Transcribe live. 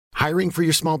Hiring for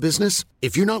your small business?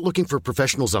 If you're not looking for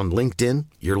professionals on LinkedIn,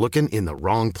 you're looking in the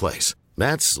wrong place.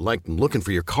 That's like looking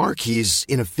for your car keys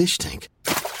in a fish tank.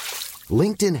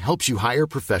 LinkedIn helps you hire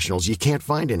professionals you can't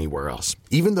find anywhere else,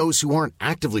 even those who aren't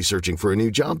actively searching for a new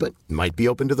job but might be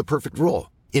open to the perfect role.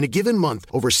 In a given month,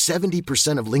 over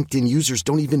 70% of LinkedIn users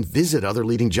don't even visit other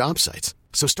leading job sites.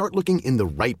 So start looking in the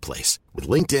right place. With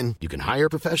LinkedIn, you can hire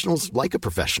professionals like a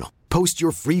professional. Post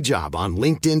your free job on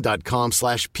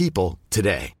linkedin.com/people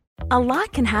today. A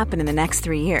lot can happen in the next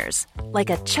 3 years. Like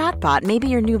a chatbot may be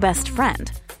your new best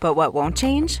friend. But what won't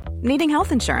change? Needing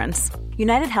health insurance.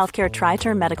 United Healthcare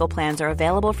Tri-Term Medical Plans are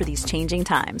available for these changing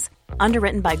times.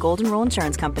 Underwritten by Golden Rule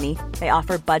Insurance Company, they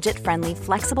offer budget-friendly,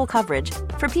 flexible coverage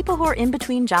for people who are in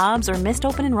between jobs or missed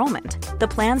open enrollment. The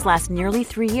plans last nearly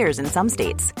 3 years in some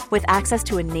states, with access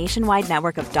to a nationwide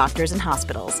network of doctors and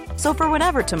hospitals. So for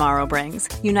whatever tomorrow brings,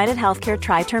 United Healthcare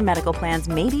Tri-Term Medical Plans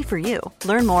may be for you.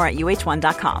 Learn more at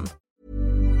uh1.com.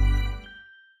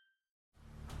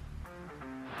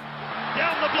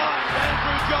 Down the blind,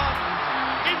 Andrew John.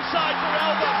 Inside for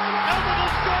Albert. Albert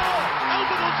will score.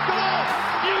 Albert will score.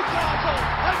 Newcastle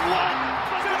have won.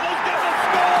 Biddle's going to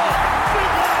score.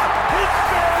 Fiddler. It's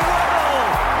farewell.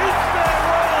 It's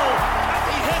farewell.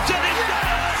 And he hits it. He's got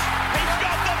it. He's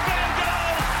got the field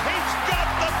goal. He's got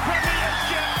the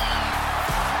premiership.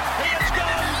 He has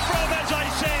gone from, as I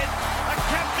said, a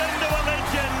captain to a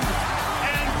legend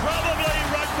and probably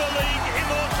rugby league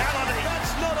immortality.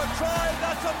 That's not a try.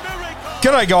 That's a miracle.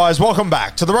 G'day guys, welcome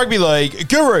back to the Rugby League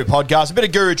Guru podcast. A bit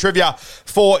of Guru trivia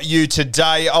for you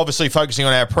today, obviously focusing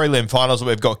on our prelim finals that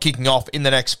we've got kicking off in the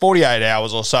next 48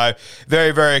 hours or so.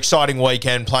 Very, very exciting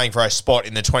weekend playing for a spot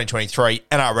in the 2023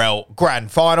 NRL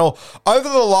Grand Final. Over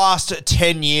the last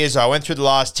 10 years, I went through the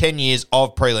last 10 years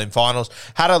of prelim finals,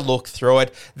 had a look through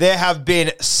it. There have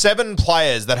been 7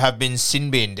 players that have been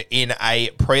sin-binned in a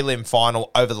prelim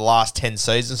final over the last 10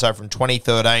 seasons, so from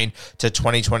 2013 to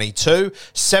 2022.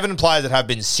 7 players that have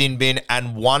been sin bin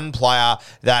and 1 player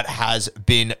that has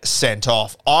been sent off.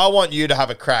 I want you to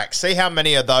have a crack. See how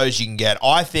many of those you can get.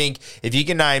 I think if you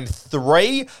can name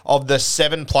 3 of the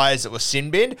 7 players that were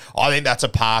sin binned, I think that's a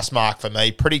pass mark for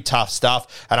me. Pretty tough stuff.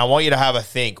 And I want you to have a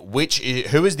think.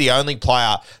 Who is the only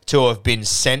player to have been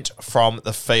sent from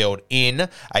the field in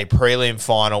a prelim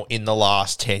final in the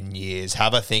last 10 years?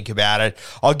 Have a think about it.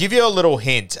 I'll give you a little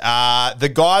hint.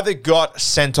 The guy that got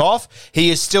sent off, he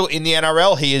is still in the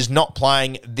NRL. He is not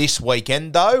playing this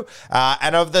weekend, though.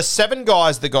 And of the 7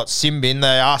 guys that got sin-binned,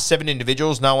 they are 7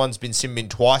 individuals. No one's been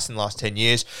sin-binned twice in the last 10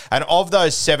 years. And of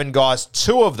those 7 guys,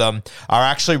 2 of them are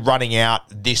actually running out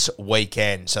this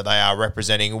weekend. So they are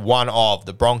representing one of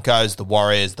the Broncos, the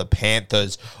Warriors, the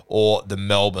Panthers, or the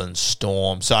Melbourne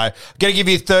Storm. So I'm going to give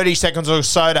you 30 seconds or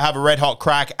so to have a red-hot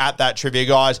crack at that trivia,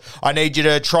 guys. I need you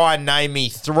to try and name me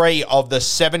 3 of the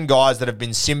 7 guys that have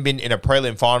been sin-binned in a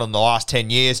prelim final in the last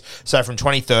 10 years. So from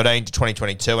 2013 to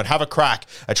 2022, and have a crack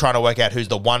at trying to work out who's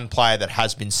the 1 player that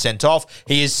has been sent off.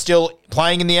 He is still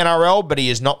playing in the NRL, but he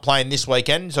is not playing this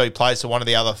weekend, so he plays for one of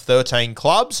the other 13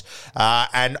 clubs.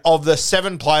 And of the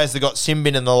 7 players that got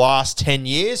sin-binned in the last 10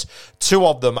 years, 2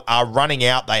 of them are running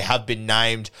out. They have been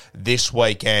named this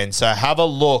weekend. So have a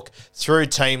look through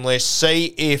team lists,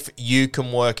 see if you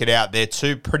can work it out. They're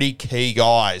 2 pretty key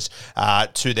guys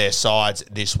to their sides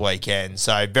this weekend.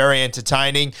 So very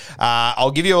entertaining.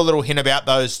 I'll give you a little hint about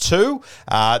those 2.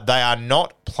 They are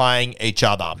not playing each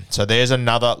other. So there's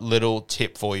another little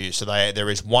tip for you. So there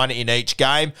is 1 in each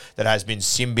game that has been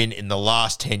sin-binned in the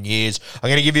last 10 years. I'm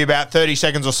going to give you about 30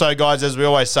 seconds or so, guys. As we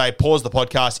always say, pause the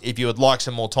podcast if you would like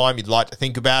some more time, you'd like to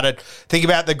think about it. Think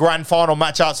about the grand final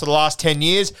matchups for the last 10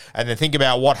 years, and then think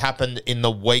about what happened in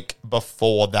the week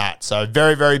before that. So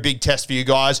very, very big test for you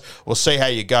guys. We'll see how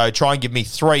you go. Try and give me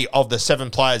 3 of the 7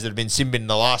 players that have been sin-binned in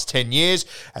the last 10 years,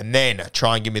 and then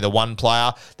try and give me the 1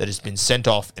 player that has been sent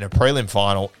off in a prelim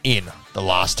final in the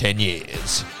last 10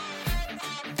 years.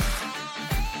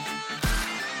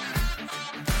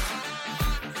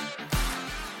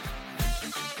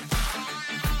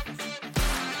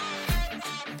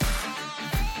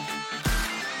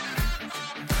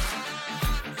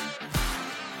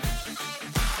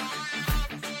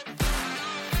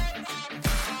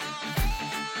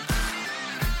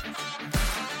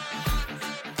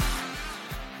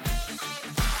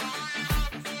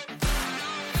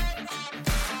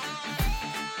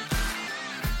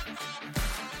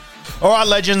 All right,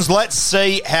 legends, let's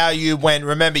see how you went.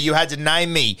 Remember, you had to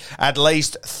name me at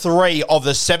least 3 of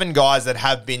the 7 guys that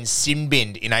have been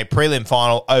sin-binned in a prelim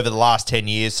final over the last 10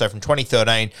 years, so from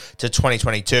 2013 to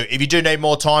 2022. If you do need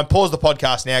more time, pause the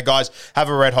podcast now, guys. Have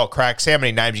a red-hot crack. See how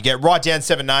many names you get. Write down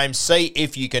 7 names. See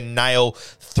if you can nail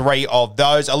 3 of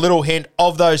those. A little hint,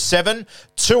 of those 7,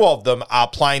 2 of them are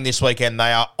playing this weekend.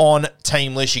 They are on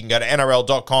team list. You can go to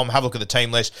NRL.com, have a look at the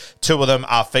team list. 2 of them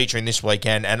are featuring this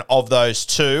weekend, and of those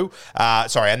 2...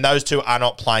 and those 2 are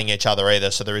not playing each other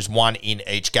either, so there is 1 in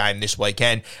each game this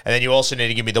weekend. And then you also need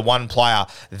to give me the 1 player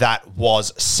that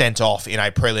was sent off in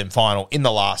a prelim final in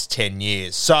the last 10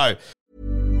 years. So,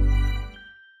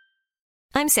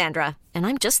 I'm Sandra, and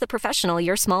I'm just the professional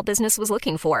your small business was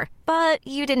looking for. But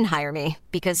you didn't hire me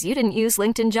because you didn't use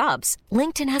LinkedIn Jobs.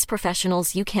 LinkedIn has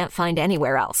professionals you can't find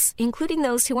anywhere else, including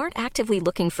those who aren't actively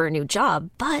looking for a new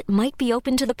job, but might be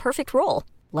open to the perfect role,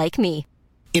 like me.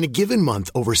 In a given month,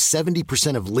 over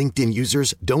 70% of LinkedIn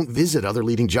users don't visit other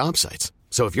leading job sites.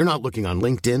 So if you're not looking on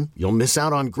LinkedIn, you'll miss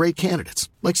out on great candidates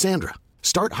like Sandra.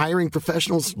 Start hiring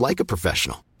professionals like a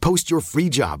professional. Post your free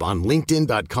job on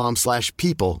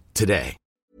linkedin.com/people today.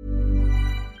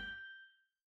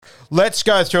 let's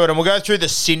go through it, and we'll go through the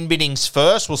sin binnings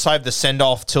first. We'll save the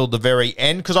send-off till the very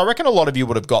end, because I reckon a lot of you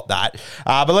would have got that.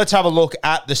 But let's have a look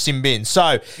at the sin bin.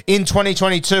 So, in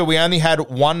 2022, we only had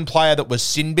 1 player that was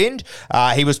sin binned.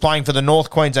 He was playing for the North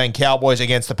Queensland Cowboys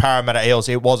against the Parramatta Eels.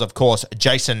 It was, of course,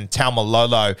 Jason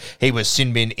Taumalolo. He was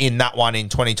sin binned in that one in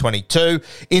 2022.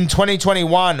 In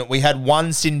 2021, we had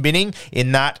 1 sin binning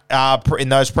in that in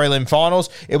those prelim finals.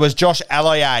 It was Josh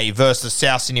Aloiai versus the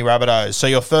South Sydney Rabbitohs. So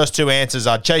your first 2 answers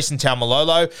are Jason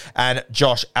Taumalolo and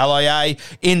Josh Aloiai.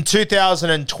 In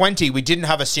 2020, we didn't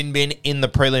have a sin bin in the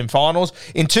prelim finals.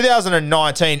 In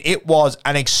 2019, it was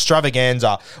an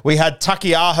extravaganza. We had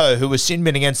Takiaho, who was sin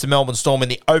bin against the Melbourne Storm in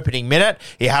the opening minute.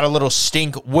 He had a little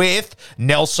stink with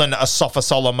Nelson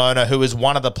Asafa-Solomona, who is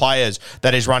one of the players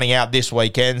that is running out this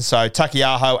weekend. So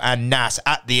Takiaho and Nas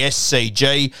at the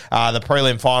SCG, the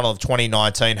prelim final of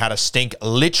 2019, had a stink.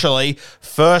 Literally,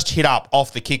 first hit up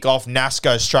off the kickoff, Nas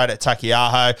goes straight at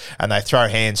Takiaho, and they throw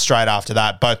hands straight after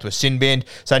that. Both were sin binned.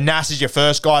 So Nas is your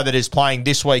first guy that is playing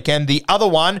this weekend. The other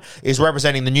one is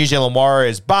representing the New Zealand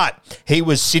Warriors, but he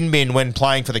was sin binned when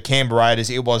playing for the Canberra Raiders.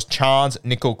 It was Chance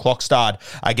Nickel-Klokstad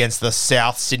against the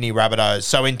South Sydney Rabbitohs.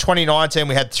 So in 2019,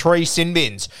 we had 3 sin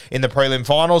bins in the prelim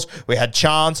finals. We had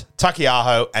Chance,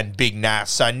 Takiaho, and Big Nas.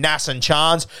 So Nas and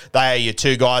Chance, they are your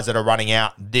 2 guys that are running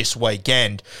out this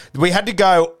weekend. We had to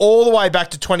go all the way back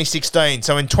to 2016.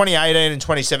 So in 2018 and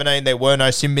 2017, there were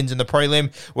no sin bins in the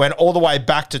prelim. Went all the way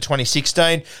back to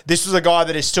 2016. This was a guy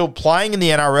that is still playing in the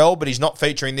NRL, but he's not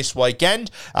featuring this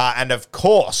weekend. And of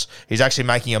course, he's actually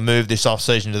making a move this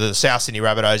offseason to the South Sydney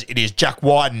Rabbitohs. It is Jack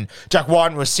Wighton. Jack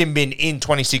Wighton was sin binned in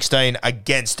 2016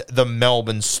 against the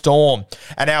Melbourne Storm.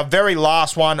 And our very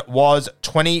last one was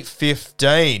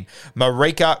 2015.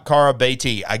 Marika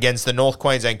Korobiti against the North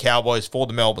Queensland Cowboys for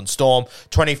the Melbourne Storm.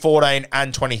 2014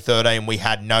 and 2013, we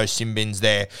had no sin bins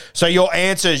there. So your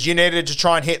answers, you needed to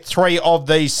try and hit 3 of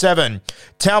these 7.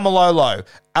 Taumalolo,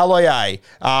 Aloiai,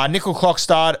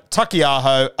 Nickel-Klokstad,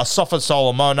 Takiaho,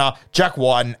 Asafa-Solomona, Jack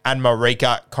Wighton, and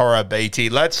Marika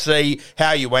Korobiti. Let's see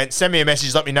how you went. Send me a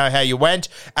message, let me know how you went.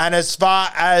 And as far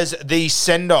as the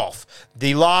send-off,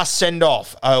 the last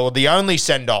send-off, or the only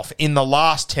send-off in the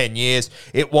last 10 years,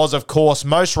 it was, of course,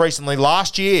 most recently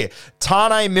last year,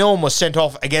 Tane Milne was sent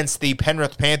off against the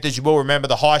Penrith Panthers. You will remember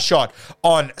the high shot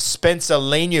on Spencer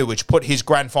Leniu, which put his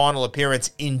grand final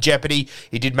appearance in jeopardy.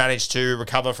 He did manage to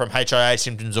recover from HIA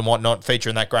symptoms and whatnot,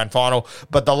 featuring that grand final.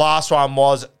 But the last one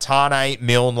was Tane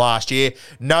Milne last year.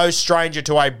 No stranger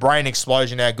to a brain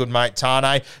explosion, our good mate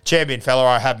Tane. Champion fella,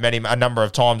 I have met him a number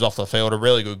of times off the field, a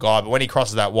really good guy. But when he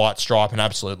crosses that white stripe, an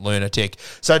absolute lunatic.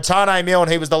 So Tane Milne,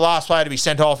 he was the last player to be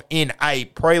sent off in a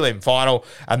prelim final.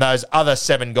 And those other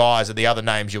 7 guys are the other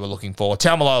names you were looking for.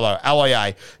 Taumalolo,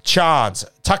 Aloiai, Chance,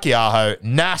 Takiaho,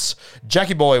 Nas,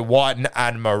 Jackie Boy Wighton,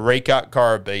 and Marika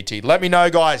Korobiti. Let me know,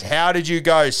 guys, how did you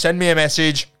go? Send me a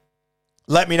message.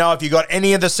 Let me know if you got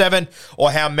any of the 7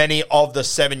 or how many of the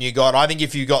 7 you got. I think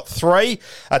if you got 3,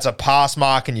 that's a pass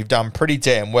mark and you've done pretty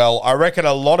damn well. I reckon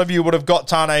a lot of you would have got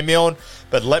Tane Milne,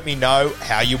 but let me know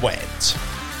how you went.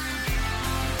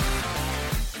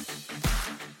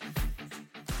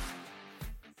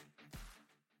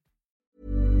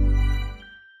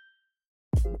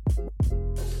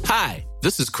 Hi,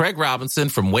 this is Craig Robinson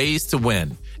from Ways to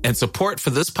Win, and support for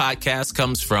this podcast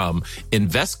comes from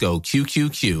Invesco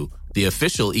QQQ, the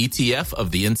official ETF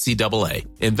of the NCAA.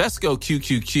 Invesco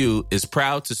QQQ is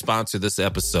proud to sponsor this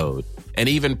episode, and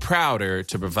even prouder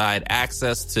to provide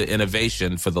access to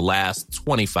innovation for the last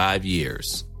 25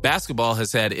 years. Basketball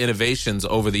has had innovations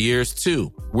over the years,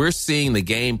 too. We're seeing the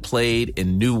game played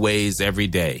in new ways every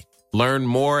day. Learn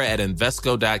more at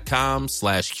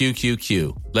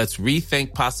Invesco.com/QQQ. Let's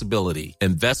rethink possibility.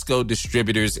 Invesco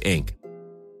Distributors, Inc.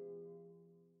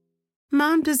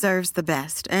 Mom deserves the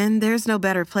best, and there's no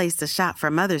better place to shop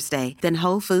for Mother's Day than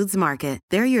Whole Foods Market.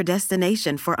 They're your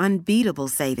destination for unbeatable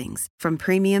savings, from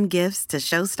premium gifts to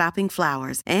show-stopping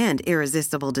flowers and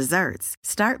irresistible desserts.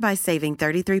 Start by saving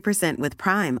 33% with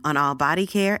Prime on all body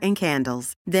care and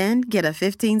candles. Then get a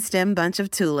 15-stem bunch of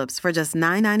tulips for just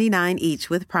 $9.99 each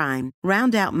with Prime.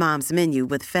 Round out Mom's menu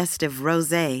with festive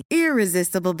rosé,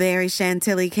 irresistible berry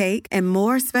chantilly cake, and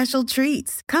more special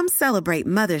treats. Come celebrate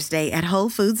Mother's Day at Whole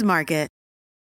Foods Market.